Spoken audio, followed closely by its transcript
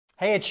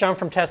Hey, it's Sean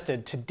from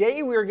Tested.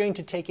 Today we're going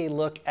to take a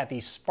look at the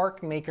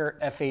SparkMaker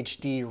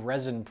FHD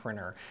resin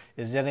printer.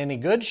 Is it any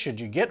good? Should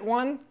you get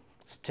one?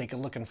 Let's take a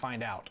look and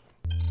find out.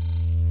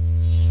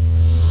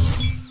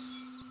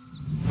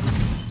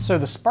 So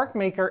the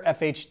SparkMaker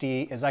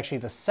FHD is actually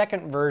the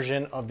second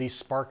version of the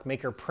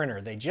SparkMaker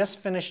printer. They just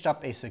finished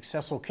up a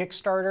successful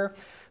Kickstarter.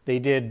 They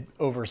did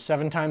over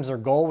 7 times their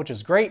goal, which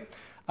is great.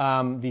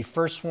 The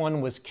first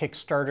one was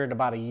Kickstarted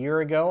about a year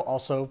ago,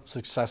 also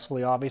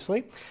successfully,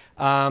 obviously.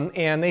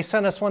 And they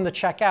sent us one to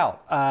check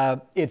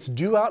out. It's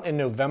due out in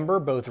November,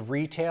 both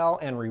retail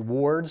and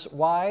rewards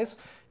wise.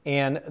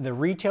 And the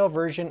retail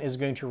version is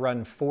going to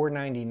run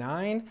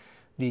 $4.99.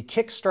 The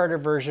Kickstarter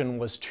version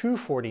was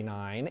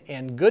 $2.49.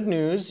 And good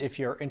news, if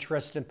you're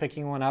interested in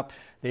picking one up,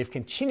 they've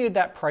continued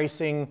that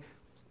pricing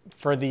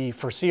for the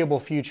foreseeable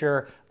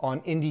future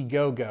on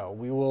Indiegogo.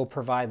 We will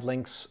provide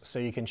links so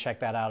you can check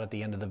that out at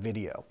the end of the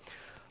video.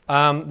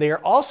 They are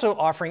also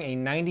offering a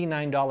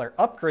 $99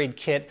 upgrade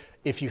kit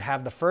if you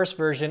have the first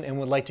version and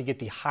would like to get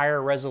the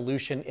higher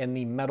resolution in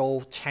the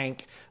metal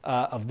tank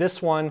of this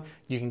one.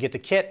 You can get the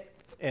kit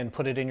and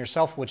put it in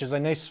yourself, which is a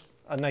nice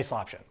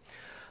option.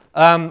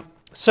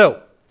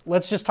 So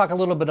let's just talk a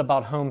little bit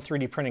about home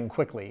 3D printing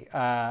quickly.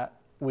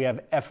 We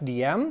have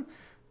FDM,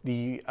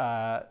 the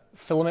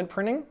filament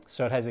printing.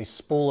 So it has a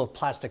spool of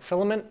plastic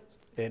filament.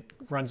 It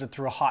runs it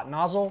through a hot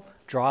nozzle,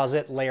 draws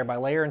it layer by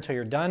layer until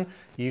you're done.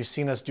 You've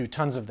seen us do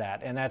tons of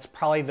that, and that's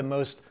probably the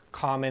most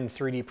common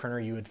 3D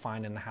printer you would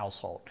find in the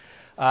household.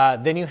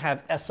 Then you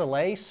have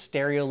SLA,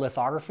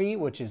 stereolithography,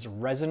 which is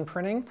resin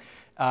printing.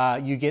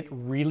 You get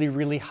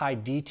really high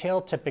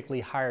detail, typically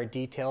higher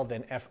detail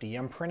than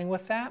FDM printing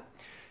with that.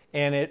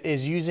 And it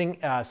is using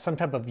some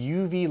type of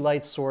UV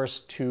light source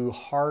to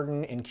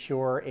harden and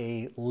cure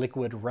a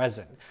liquid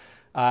resin.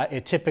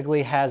 It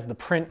typically has the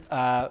print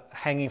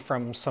hanging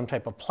from some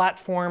type of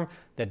platform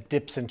that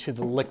dips into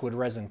the liquid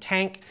resin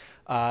tank.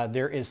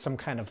 There is some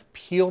kind of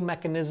peel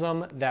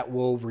mechanism that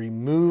will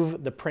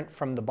remove the print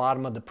from the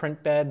bottom of the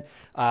print bed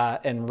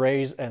and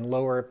raise and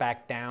lower it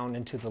back down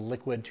into the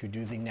liquid to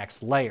do the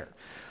next layer.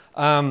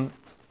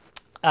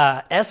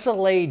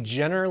 SLA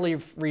generally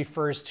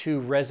refers to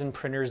resin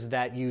printers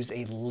that use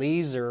a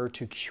laser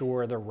to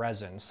cure the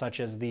resin,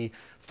 such as the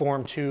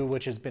Form 2,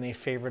 which has been a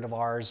favorite of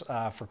ours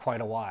for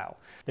quite a while.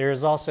 There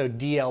is also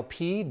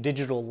DLP,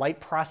 digital light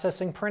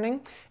processing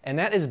printing, and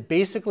that is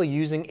basically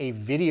using a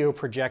video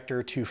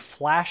projector to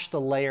flash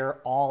the layer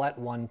all at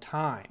one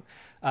time.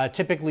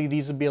 Typically,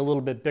 these would be a little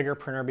bit bigger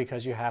printer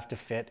because you have to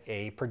fit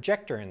a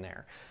projector in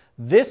there.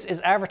 This is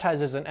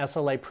advertised as an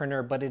SLA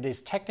printer, but it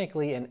is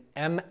technically an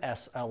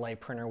MSLA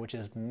printer, which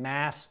is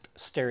masked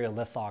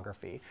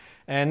stereolithography.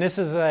 And this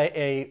is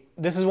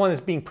one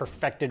that's being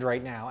perfected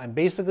right now. And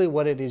basically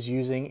what it is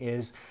using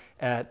is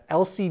an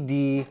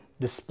LCD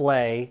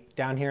display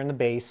down here in the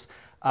base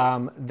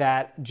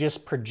that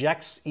just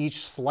projects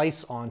each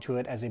slice onto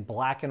it as a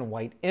black and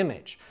white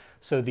image.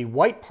 So the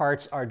white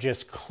parts are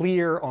just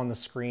clear on the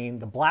screen,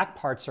 the black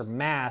parts are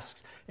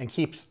masked and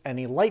keeps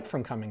any light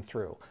from coming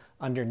through.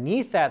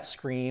 Underneath that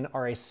screen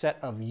are a set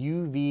of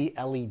UV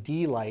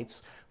LED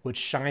lights which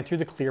shine through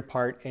the clear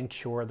part and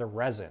cure the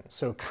resin.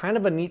 So kind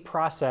of a neat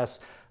process,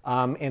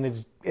 and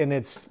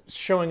it's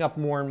showing up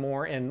more and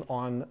more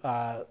on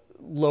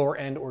lower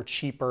end or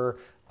cheaper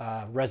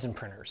resin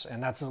printers,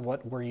 and that's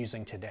what we're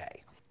using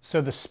today.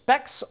 So the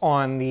specs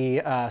on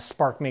the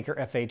SparkMaker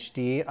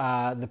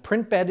FHD, the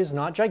print bed is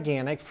not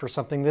gigantic for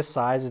something this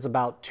size. It's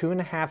about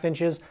 2.5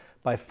 inches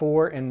by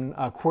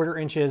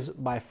 4.25 inches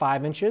by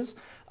 5 inches.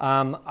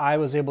 I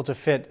was able to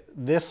fit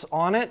this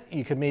on it.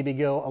 You could maybe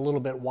go a little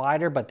bit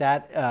wider, but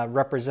that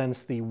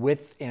represents the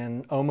width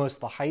and almost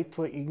the height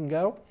that you can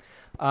go.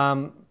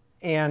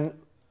 And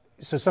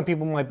so some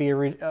people might be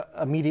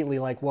immediately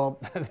like, well,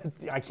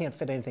 I can't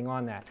fit anything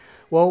on that.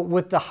 Well,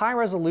 with the high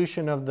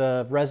resolution of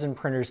the resin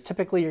printers,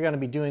 typically you're going to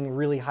be doing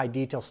really high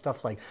detail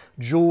stuff like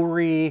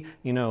jewelry,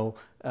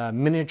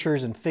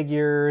 miniatures and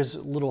figures,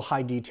 little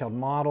high detailed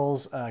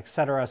models,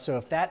 etc. So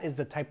if that is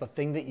the type of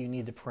thing that you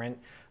need to print,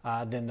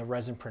 then the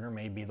resin printer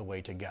may be the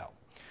way to go.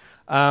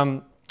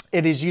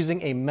 It is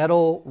using a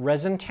metal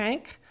resin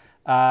tank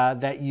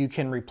that you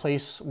can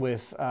replace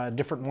with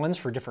different ones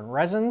for different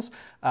resins.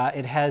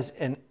 It has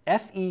an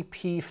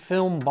FEP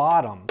film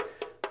bottom,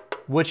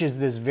 which is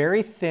this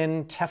very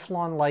thin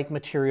Teflon-like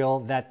material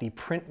that the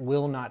print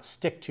will not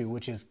stick to,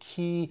 which is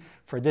key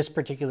for this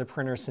particular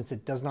printer since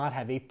it does not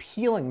have a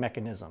peeling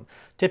mechanism.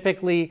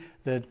 Typically,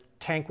 the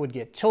tank would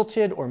get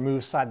tilted or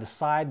move side to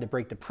side to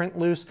break the print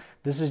loose.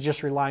 This is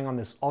just relying on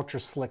this ultra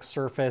slick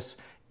surface.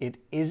 It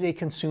is a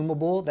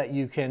consumable that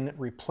you can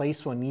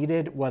replace when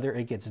needed, whether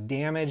it gets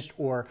damaged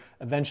or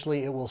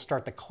eventually it will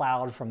start to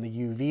cloud from the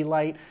UV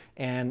light,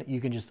 and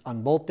you can just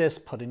unbolt this,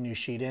 put a new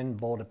sheet in,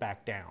 bolt it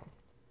back down.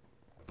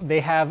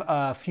 They have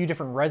a few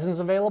different resins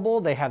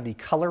available. They have the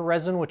color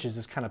resin, which is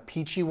this kind of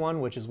peachy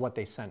one, which is what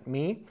they sent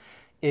me.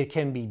 It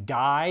can be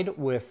dyed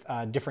with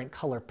different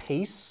color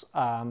pastes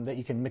that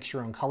you can mix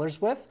your own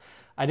colors with.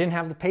 I didn't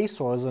have the paste,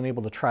 so I wasn't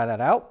able to try that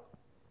out.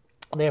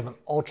 They have an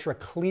ultra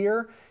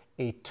clear,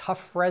 a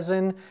tough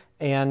resin,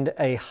 and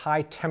a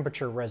high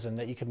temperature resin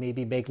that you could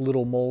maybe make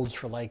little molds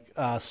for like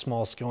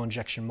small scale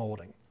injection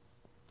molding.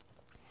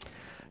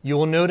 You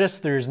will notice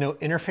there's no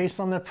interface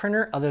on the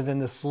printer other than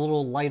this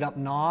little light up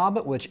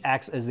knob, which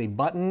acts as the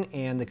button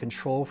and the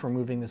control for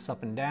moving this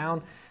up and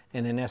down,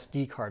 and an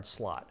SD card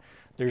slot.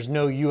 There's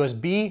no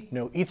USB,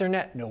 no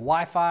Ethernet, no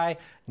Wi-Fi,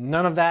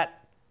 none of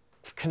that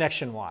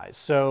connection-wise.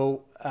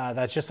 So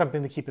that's just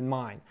something to keep in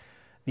mind.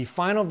 The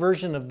final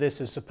version of this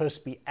is supposed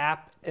to be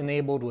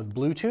app-enabled with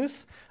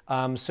Bluetooth,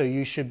 so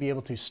you should be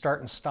able to start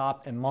and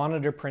stop and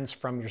monitor prints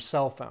from your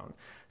cell phone.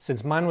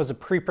 Since mine was a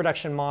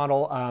pre-production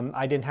model,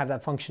 I didn't have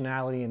that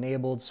functionality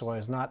enabled, so I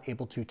was not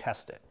able to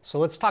test it. So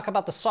let's talk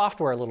about the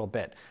software a little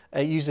bit.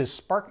 It uses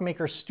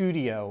SparkMaker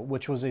Studio,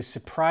 which was a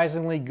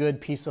surprisingly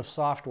good piece of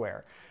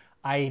software.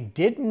 I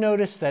did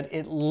notice that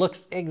it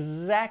looks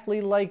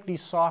exactly like the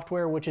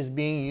software which is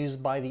being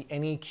used by the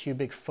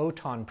Anycubic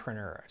photon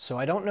printer. So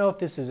I don't know if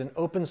this is an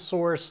open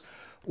source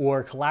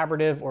or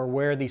collaborative or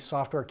where the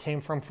software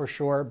came from for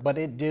sure, but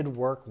it did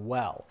work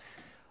well.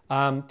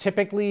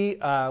 Typically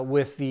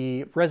with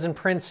the resin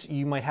prints,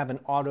 you might have an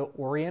auto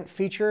orient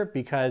feature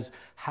because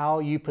how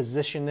you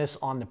position this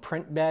on the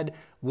print bed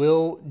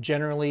will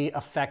generally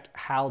affect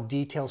how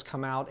details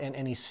come out and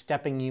any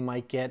stepping you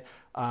might get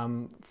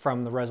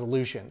from the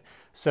resolution.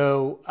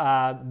 So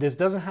this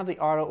doesn't have the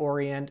auto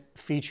orient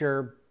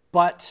feature,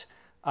 but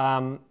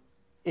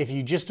if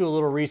you just do a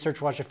little research,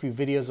 watch a few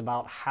videos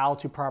about how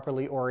to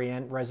properly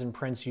orient resin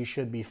prints, you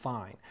should be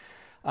fine.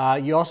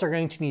 You also are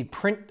going to need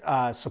print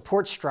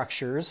support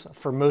structures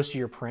for most of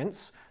your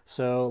prints.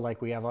 So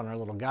like we have on our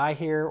little guy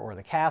here or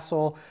the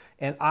castle.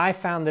 And I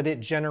found that it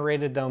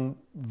generated them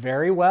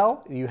very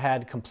well. You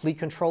had complete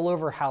control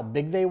over how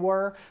big they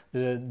were,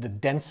 the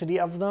density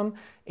of them,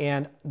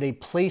 and they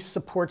placed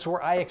supports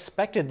where I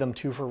expected them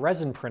to for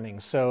resin printing.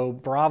 So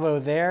bravo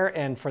there,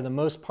 and for the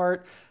most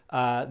part,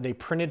 they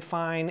printed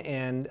fine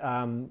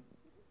and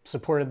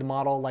supported the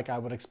model like I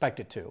would expect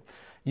it to.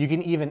 You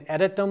can even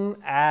edit them,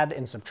 add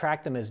and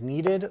subtract them as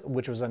needed,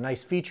 which was a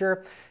nice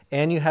feature.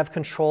 And you have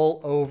control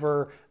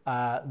over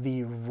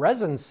the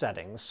resin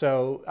settings.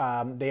 So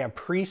they have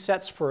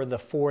presets for the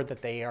 4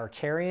 that they are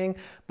carrying,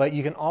 but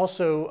you can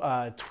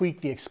also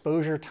tweak the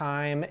exposure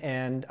time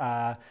and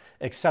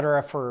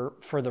etc.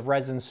 for the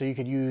resin. So you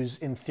could use,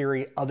 in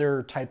theory,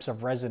 other types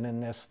of resin in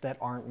this that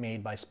aren't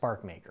made by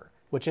SparkMaker,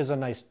 which is a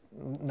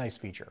nice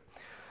feature.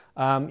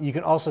 You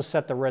can also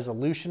set the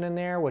resolution in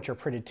there, which are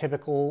pretty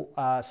typical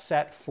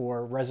set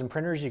for resin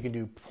printers. You can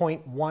do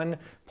 0.1,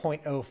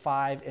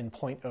 0.05, and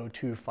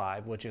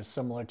 0.025, which is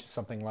similar to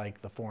something like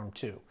the Form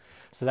 2.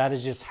 So that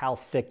is just how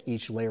thick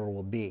each layer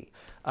will be.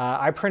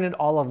 I printed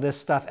all of this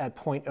stuff at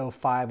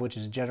 0.05, which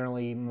is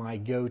generally my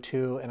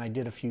go-to, and I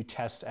did a few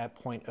tests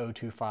at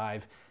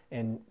 0.025,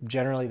 and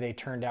generally they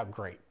turned out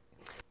great.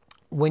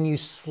 When you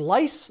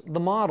slice the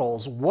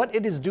models, what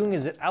it is doing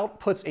is it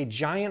outputs a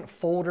giant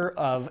folder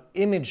of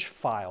image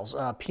files,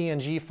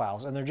 PNG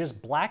files, and they're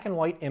just black and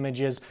white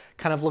images,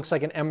 kind of looks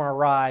like an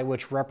MRI,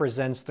 which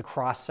represents the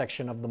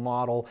cross-section of the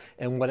model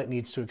and what it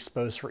needs to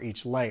expose for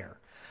each layer.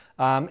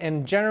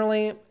 And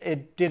generally,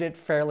 it did it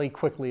fairly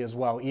quickly as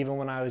well. Even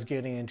when I was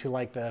getting into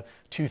like the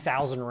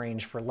 2000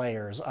 range for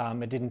layers,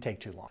 it didn't take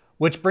too long.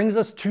 Which brings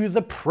us to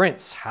the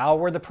prints. How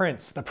were the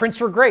prints? The prints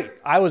were great.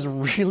 I was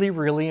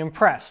really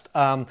impressed.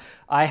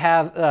 I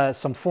have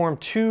some Form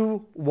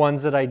 2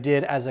 ones that I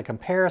did as a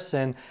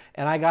comparison,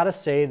 and I gotta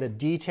say the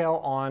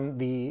detail on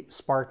the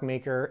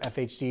SparkMaker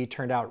FHD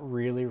turned out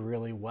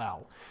really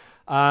well.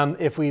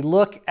 If we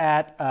look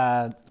at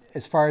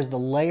as far as the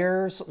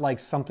layers, like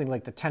something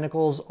like the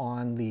tentacles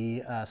on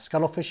the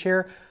scuttlefish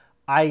here,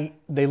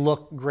 they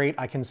look great.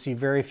 I can see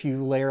very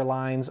few layer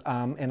lines,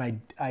 and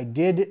I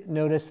did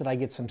notice that I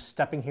get some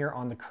stepping here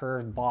on the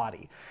curved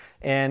body.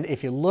 And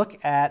if you look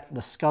at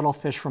the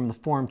scuttlefish from the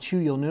Form 2,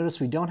 you'll notice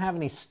we don't have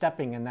any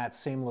stepping in that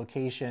same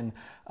location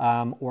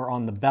or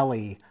on the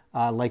belly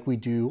like we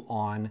do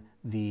on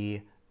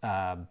the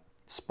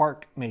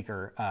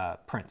SparkMaker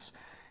prints.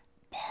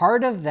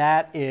 Part of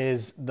that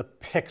is the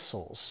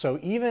pixels. So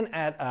even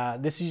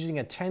at, this is using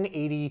a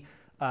 1080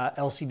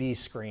 LCD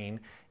screen,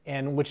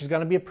 and which is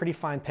going to be a pretty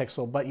fine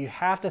pixel, but you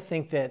have to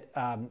think that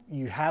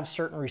you have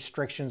certain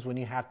restrictions when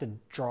you have to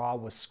draw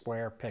with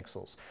square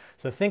pixels.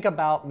 So think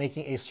about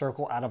making a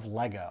circle out of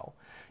Lego.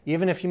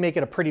 Even if you make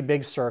it a pretty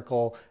big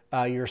circle,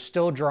 you're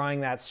still drawing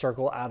that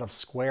circle out of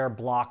square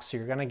blocks, so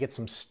you're going to get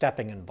some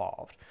stepping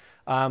involved.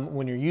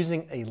 When you're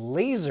using a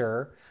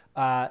laser,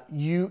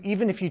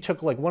 even if you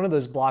took like one of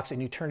those blocks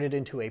and you turned it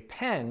into a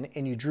pen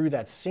and you drew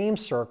that same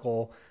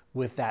circle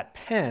with that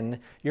pen,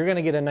 you're going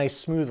to get a nice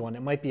smooth one.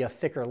 It might be a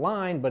thicker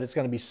line, but it's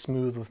going to be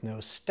smooth with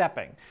no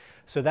stepping.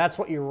 So that's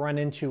what you run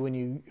into when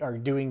you are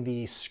doing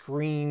the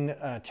screen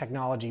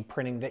technology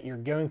printing, that you're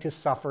going to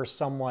suffer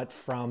somewhat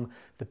from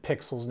the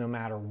pixels no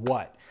matter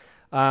what.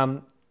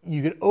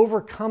 You could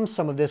overcome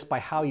some of this by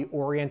how you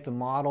orient the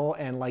model,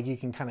 and like you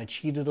can kind of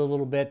cheat it a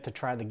little bit to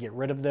try to get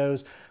rid of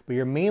those, but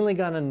you're mainly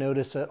going to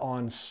notice it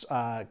on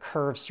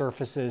curved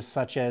surfaces,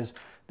 such as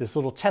this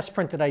little test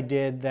print that I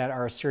did that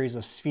are a series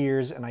of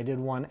spheres, and I did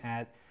one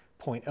at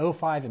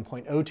 0.05 and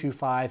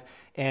 0.025.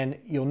 And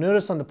you'll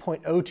notice on the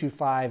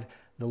 0.025,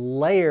 the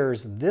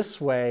layers this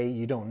way,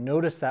 you don't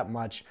notice that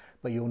much,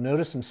 but you'll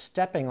notice some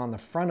stepping on the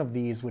front of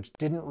these, which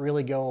didn't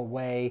really go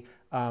away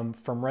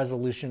from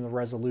resolution to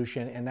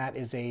resolution, and that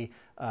is a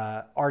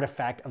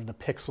artifact of the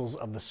pixels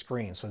of the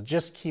screen. So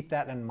just keep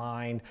that in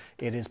mind.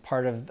 It is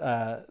part of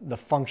the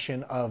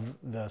function of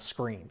the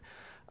screen.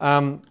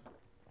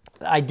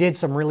 I did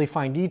some really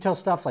fine detail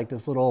stuff like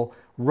this little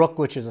rook,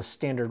 which is a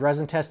standard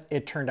resin test.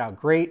 It turned out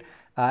great.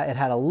 It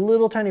had a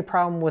little tiny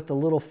problem with the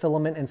little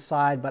filament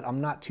inside, but I'm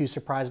not too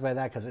surprised by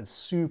that because it's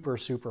super,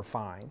 super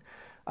fine.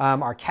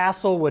 Our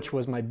castle, which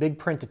was my big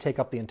print to take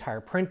up the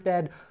entire print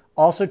bed,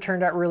 also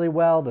turned out really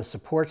well. The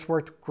supports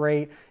worked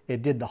great.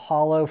 It did the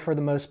hollow for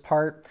the most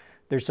part.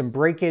 There's some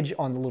breakage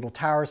on the little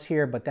towers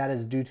here, but that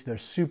is due to the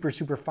super,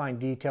 super fine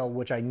detail,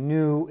 which I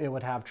knew it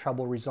would have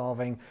trouble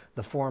resolving.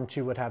 The Form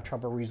 2 would have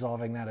trouble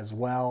resolving that as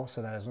well,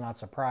 so that is not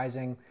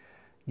surprising.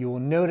 You will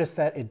notice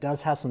that it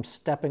does have some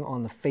stepping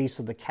on the face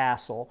of the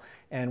castle.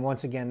 And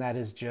once again, that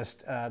is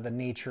just the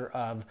nature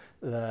of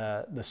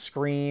the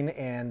screen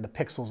and the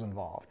pixels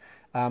involved.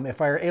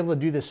 If I were able to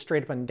do this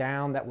straight up and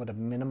down, that would have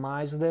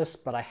minimized this,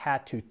 but I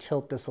had to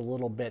tilt this a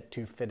little bit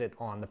to fit it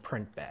on the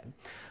print bed.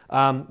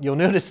 You'll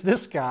notice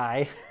this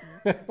guy,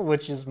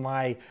 which is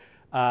my,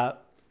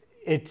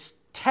 it's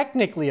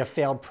technically a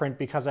failed print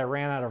because I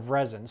ran out of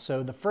resin.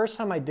 So the first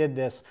time I did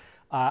this,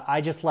 I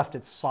just left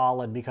it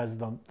solid because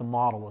the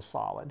model was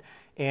solid.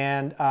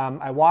 And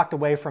I walked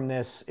away from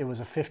this. It was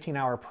a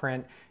 15-hour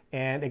print,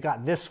 and it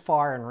got this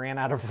far and ran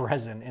out of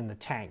resin in the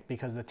tank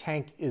because the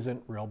tank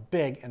isn't real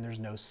big and there's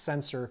no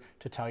sensor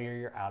to tell you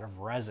you're out of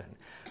resin.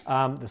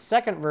 The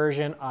second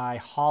version, I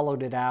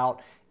hollowed it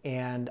out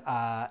and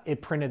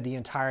it printed the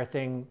entire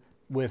thing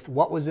with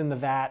what was in the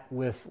vat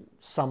with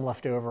some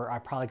left over. I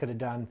probably could have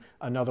done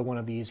another one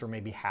of these or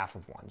maybe half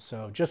of one.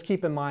 So just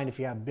keep in mind if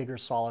you have bigger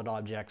solid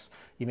objects,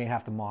 you may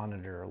have to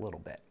monitor a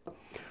little bit.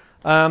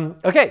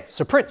 Okay,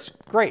 so prints,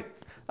 great.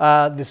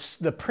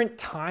 The print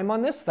time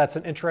on this, that's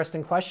an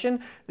interesting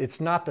question. It's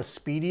not the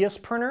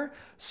speediest printer.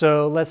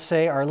 So let's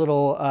say our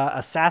little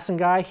assassin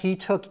guy, he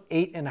took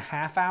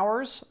 8.5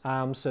 hours.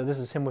 So this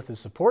is him with his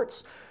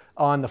supports.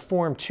 On the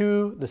Form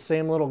 2, the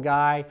same little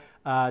guy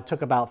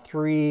took about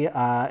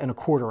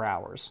 3.25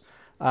 hours.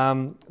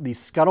 The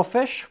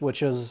Scuttlefish,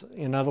 which is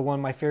another one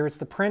of my favorites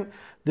to print,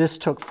 this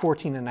took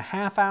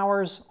 14.5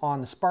 hours on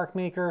the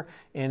SparkMaker,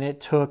 and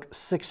it took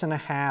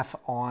 6.5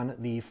 on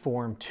the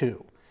Form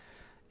 2.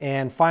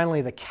 And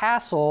finally, the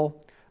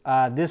Castle,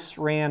 this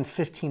ran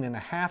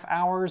 15.5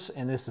 hours,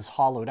 and this is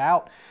hollowed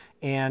out,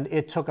 and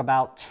it took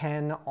about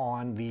 10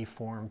 on the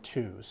Form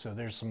 2. So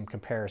there's some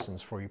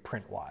comparisons for you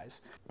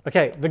print-wise.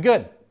 Okay, the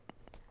good.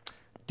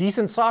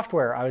 Decent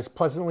software. I was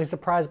pleasantly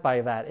surprised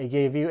by that. It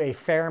gave you a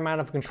fair amount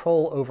of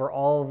control over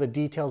all of the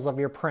details of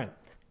your print.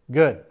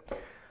 Good.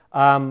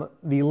 The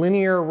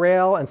linear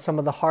rail and some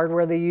of the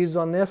hardware they used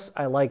on this,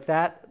 I like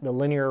that. The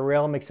linear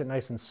rail makes it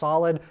nice and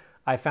solid.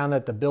 I found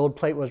that the build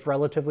plate was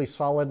relatively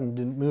solid and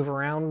didn't move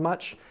around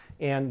much.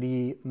 And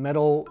the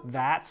metal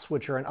vats,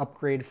 which are an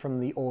upgrade from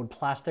the old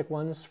plastic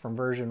ones from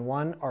version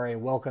 1, are a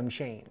welcome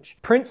change.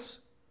 Prints,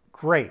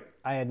 great.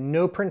 I had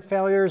no print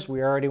failures.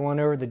 We already went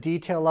over the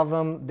detail of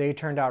them. They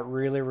turned out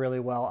really, really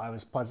well. I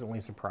was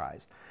pleasantly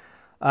surprised.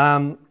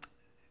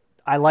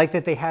 I like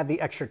that they had the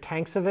extra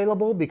tanks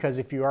available because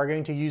if you are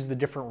going to use the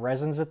different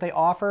resins that they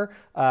offer,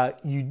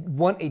 you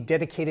want a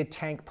dedicated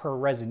tank per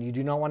resin. You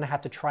do not want to have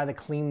to try to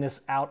clean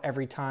this out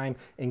every time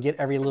and get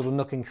every little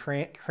nook and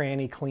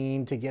cranny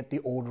clean to get the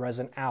old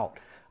resin out.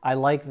 I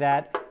like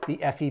that the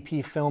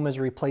FEP film is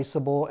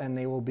replaceable and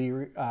they will be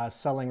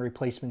selling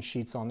replacement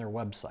sheets on their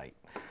website.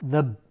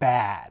 The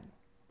bad.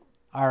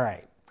 All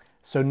right.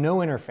 So no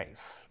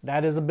interface.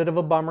 That is a bit of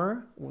a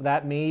bummer.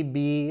 That may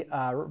be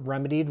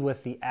remedied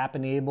with the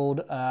app-enabled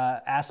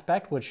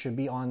aspect, which should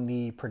be on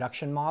the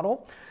production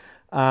model.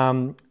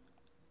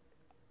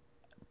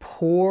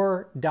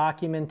 Poor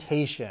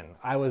documentation.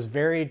 I was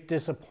very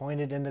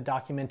disappointed in the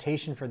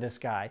documentation for this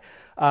guy.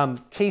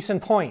 Case in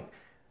point,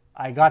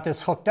 I got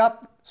this hooked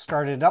up,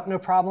 started it up no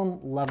problem,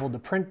 leveled the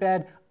print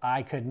bed.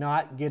 I could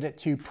not get it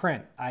to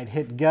print. I'd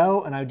hit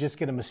go and I'd just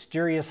get a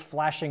mysterious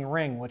flashing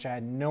ring, which I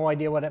had no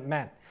idea what it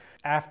meant.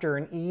 After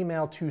an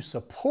email to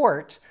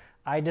support,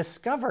 I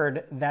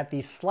discovered that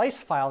the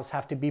slice files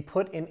have to be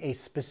put in a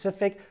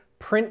specific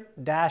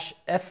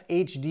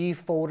print-FHD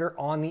folder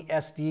on the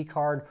SD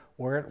card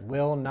or it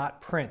will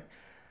not print.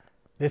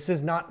 This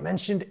is not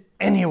mentioned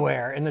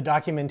anywhere in the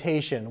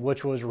documentation,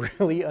 which was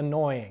really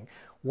annoying.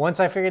 Once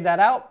I figured that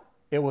out,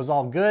 it was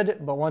all good,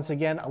 but once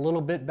again, a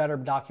little bit better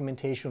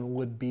documentation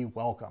would be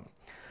welcome.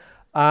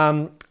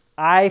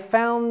 I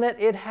found that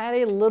it had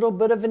a little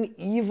bit of an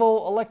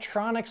evil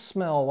electronic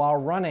smell while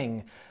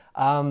running.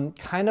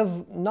 Kind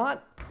of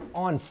not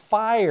on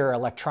fire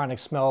electronic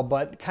smell,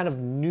 but kind of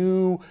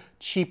new,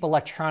 cheap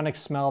electronic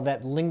smell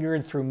that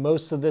lingered through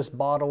most of this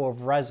bottle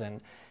of resin.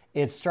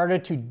 It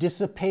started to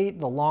dissipate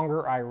the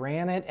longer I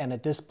ran it, and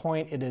at this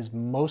point it is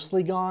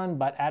mostly gone,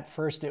 but at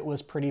first it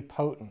was pretty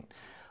potent.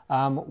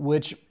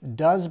 which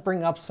does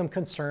bring up some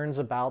concerns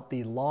about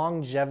the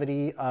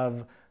longevity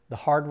of the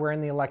hardware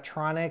and the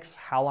electronics.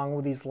 How long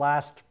will these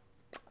last?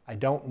 I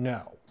don't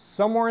know.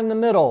 Somewhere in the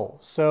middle,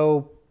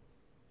 so,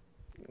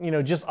 you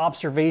know, just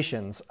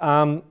observations.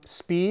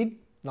 Speed,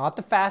 not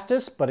the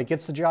fastest, but it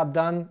gets the job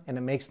done and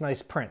it makes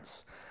nice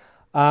prints.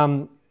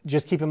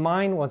 Just keep in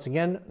mind, once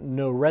again,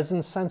 no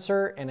resin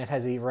sensor, and it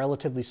has a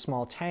relatively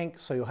small tank,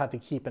 so you'll have to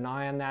keep an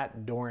eye on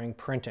that during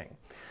printing.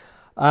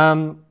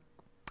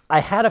 I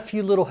had a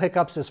few little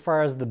hiccups as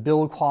far as the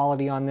build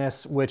quality on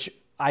this, which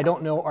I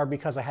don't know are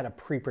because I had a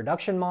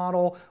pre-production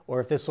model or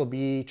if this will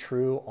be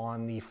true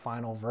on the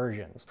final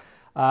versions.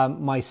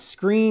 My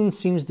screen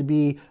seems to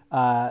be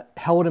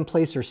held in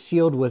place or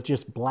sealed with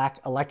just black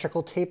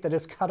electrical tape that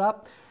is cut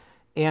up.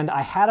 And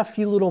I had a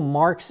few little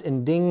marks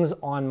and dings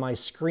on my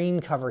screen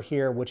cover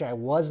here, which I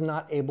was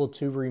not able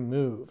to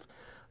remove,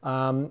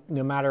 no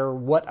matter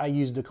what I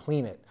used to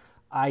clean it.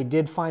 I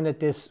did find that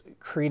this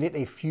created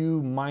a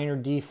few minor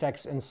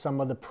defects in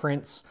some of the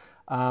prints,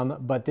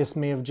 but this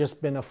may have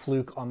just been a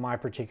fluke on my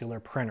particular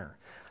printer.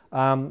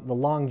 The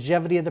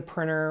longevity of the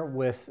printer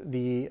with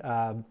the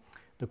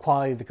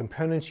quality of the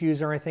components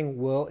used or anything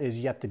is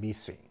yet to be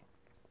seen.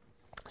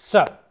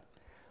 So,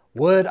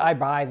 would I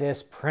buy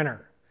this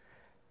printer?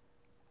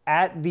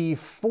 At the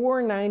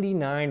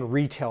 $499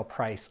 retail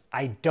price,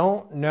 I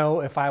don't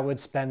know if I would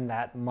spend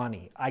that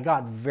money. I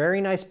got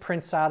very nice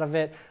prints out of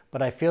it,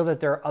 but I feel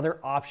that there are other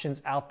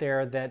options out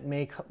there that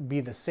may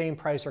be the same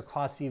price or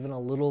cost even a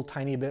little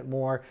tiny bit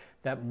more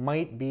that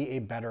might be a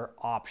better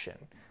option.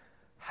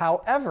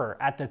 However,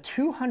 at the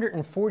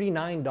 $249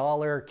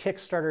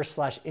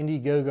 Kickstarter /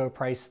 Indiegogo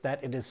price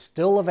that it is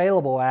still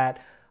available at,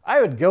 I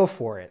would go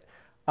for it.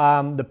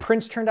 The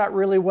prints turned out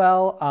really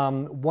well.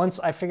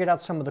 Once I figured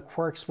out some of the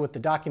quirks with the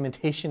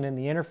documentation and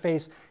the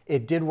interface,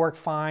 it did work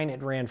fine.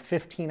 It ran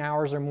 15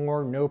 hours or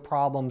more, no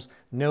problems,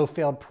 no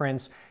failed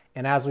prints.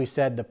 And as we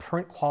said, the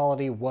print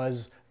quality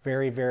was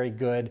very, very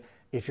good.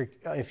 If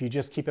you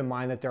just keep in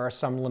mind that there are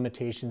some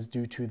limitations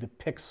due to the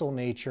pixel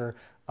nature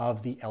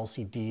of the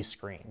LCD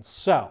screen.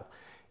 So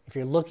if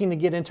you're looking to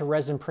get into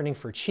resin printing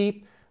for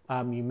cheap,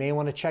 you may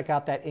want to check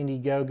out that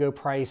Indiegogo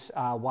price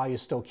while you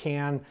still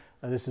can.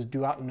 This is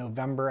due out in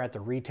November at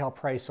the retail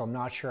price, so I'm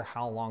not sure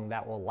how long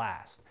that will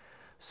last.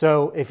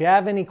 So if you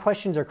have any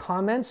questions or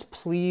comments,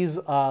 please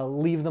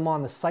leave them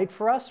on the site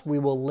for us. We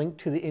will link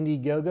to the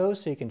Indiegogo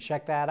so you can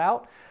check that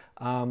out.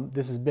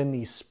 This has been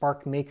the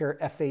SparkMaker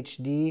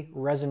FHD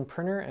resin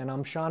printer, and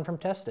I'm Sean from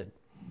Tested.